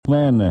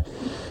Man,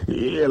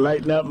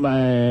 lighting up my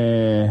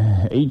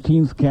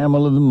 18th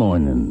camel of the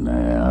morning.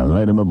 I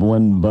light him up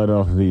one butt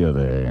off the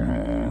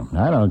other.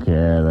 I don't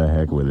care. The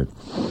heck with it.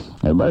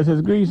 Everybody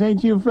says, Grease,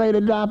 ain't you afraid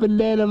of dropping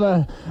dead of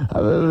a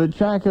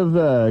track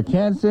of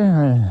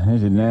cancer? I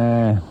said,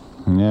 nah,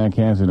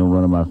 cancer don't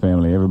run in my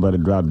family. Everybody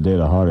drops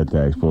dead of heart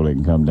attacks before they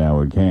can come down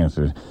with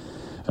cancer.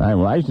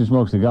 I used to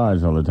smoke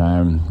cigars all the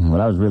time, but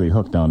I was really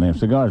hooked on them.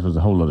 Cigars was a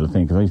whole other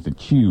thing, because I used to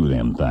chew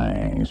them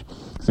things.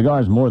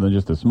 Cigars more than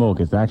just the smoke.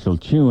 It's the actual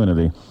chewing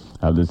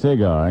of the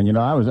cigar. And,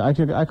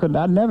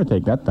 I'd never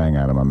take that thing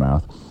out of my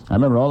mouth. I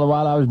remember all the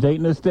while I was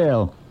dating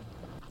Estelle.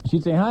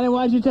 She'd say, honey,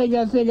 why'd you take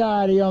that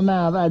cigar out of your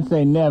mouth? I'd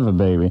say, never,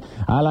 baby.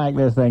 I like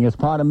this thing. It's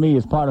part of me.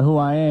 It's part of who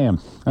I am.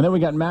 And then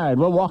we got married.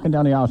 We're walking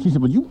down the aisle. She said,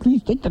 would you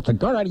please take that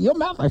cigar out of your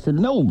mouth? I said,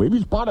 no, baby.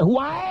 It's part of who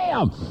I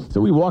am. So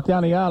we walked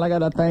down the aisle. I got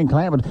that thing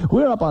clamped.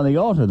 We're up on the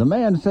altar. The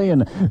man's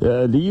saying,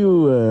 do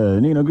you,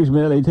 Nino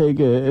Greasman, take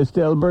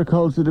Estelle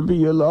Burkholzer to be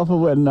your lawful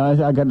wedding?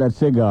 I got that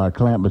cigar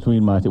clamped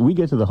between my... We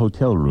get to the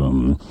hotel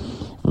room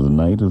for the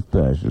night of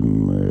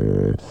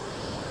passion.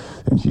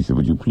 And she said,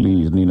 would you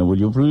please, Nina, would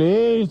you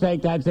please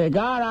take that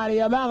cigar out of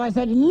your mouth? I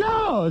said,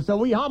 no. So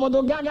we hobbled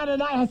to Gaga,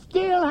 and I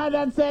still had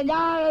that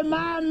cigar in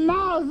my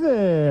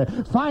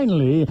mouth.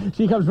 Finally,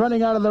 she comes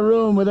running out of the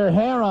room with her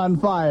hair on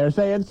fire,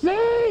 saying, see,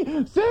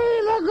 look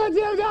what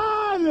you've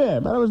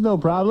done. But it was no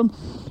problem.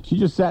 She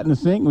just sat in the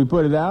sink, and we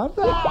put it out.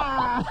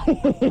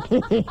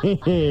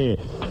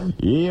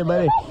 Yeah,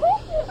 buddy.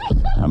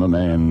 I'm a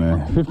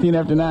man. 15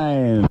 after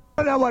 9. I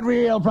don't know what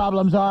real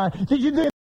problems are. Did you do